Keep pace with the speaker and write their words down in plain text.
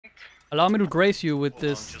Allow me to grace you with Hold on,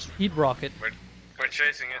 this just- heat rocket. We're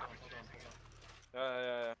chasing it.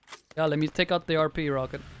 Yeah. Yeah, let me take out the RP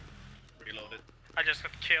rocket. Reloaded. I just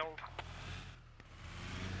got killed.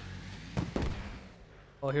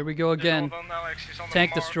 Oh, here we go again. Hold on, Alex. He's on the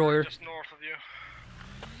Tank marker destroyer. just north of you.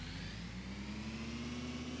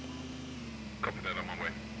 Copy that, I'm on my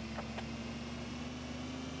way.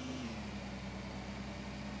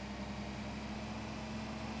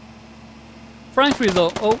 Frankly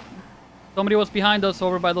though, oh, somebody was behind us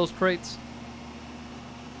over by those crates.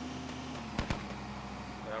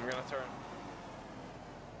 Yeah, I'm gonna turn.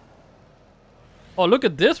 Oh, look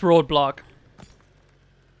at this roadblock.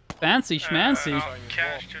 Fancy schmancy.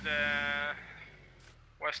 Cash to the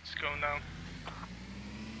west is going down.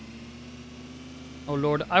 Oh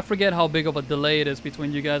lord, I forget how big of a delay it is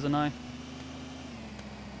between you guys and I.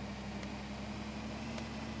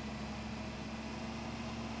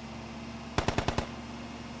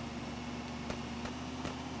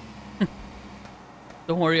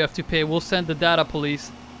 Don't worry, FTP, we'll send the data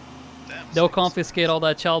police. Damn, They'll six. confiscate all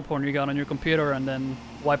that child porn you got on your computer and then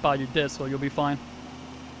wipe out your disk, so you'll be fine.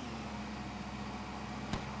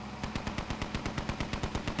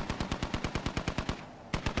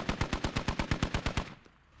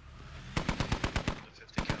 The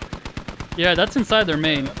 50 caliber. Yeah, that's inside their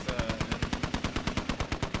main. That's,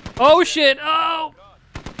 Oh shit! Oh!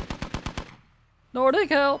 Nordic,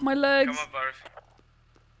 help! My legs! Come up, Barris.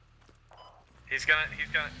 He's gonna,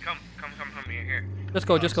 come here. Just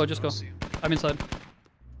go, just go, just go. See you. I'm inside.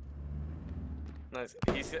 nice.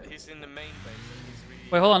 He's in the main base. And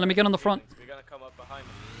he's Wait, hold on, let me get on the front. We're gonna come up behind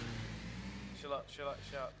him. Chill out.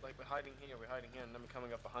 Like we're hiding here, and then we're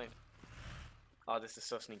coming up behind. Oh, this is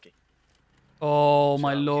so sneaky. Oh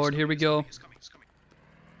my He's lord, here we go. He's coming, he's coming.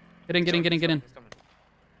 Get in, get in, get in, get in. He's coming.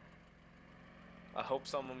 I hope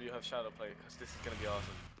some of you have shadow play, because this is gonna be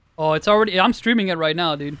awesome. Oh, it's already. I'm streaming it right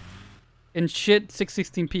now, dude. In shit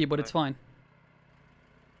 616p, but it's fine.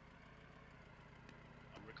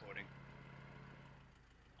 I'm recording.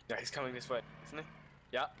 Yeah, he's coming this way, isn't he?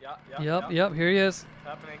 Yeah. Yep, here he is. It's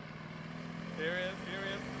happening. Here he is.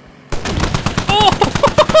 Oh!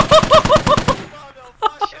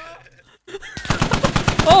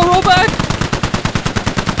 Oh, roll back!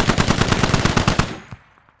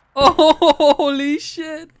 Oh, holy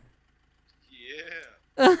shit!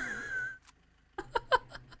 Yeah.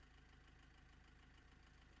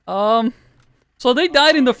 So they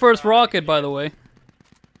died in the first rocket, by the way.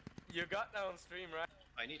 You got that on stream, right?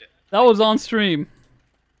 I need it. That was on stream.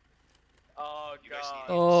 Oh You guys god.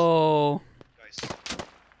 need Oh. Guys.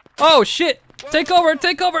 Oh shit! Take over,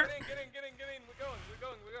 take over! Get in. We're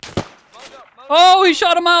going. Mount up. Oh, he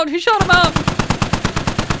shot him out! He shot him out!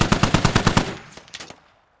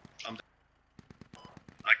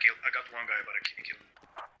 I got one guy, but I can't kill him.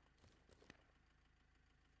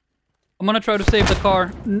 I'm gonna try to save the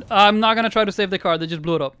car. I'm not gonna try to save the car, they just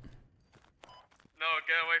blew it up. No,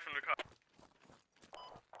 get away from the car.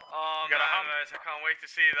 Oh man, guys, I can't wait to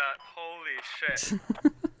see that. Holy shit.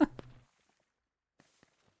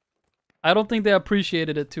 I don't think they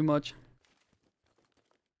appreciated it too much.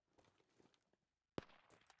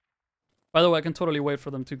 By the way, I can totally wait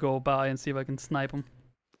for them to go by and see if I can snipe them.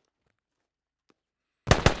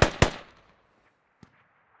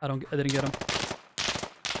 I didn't get him.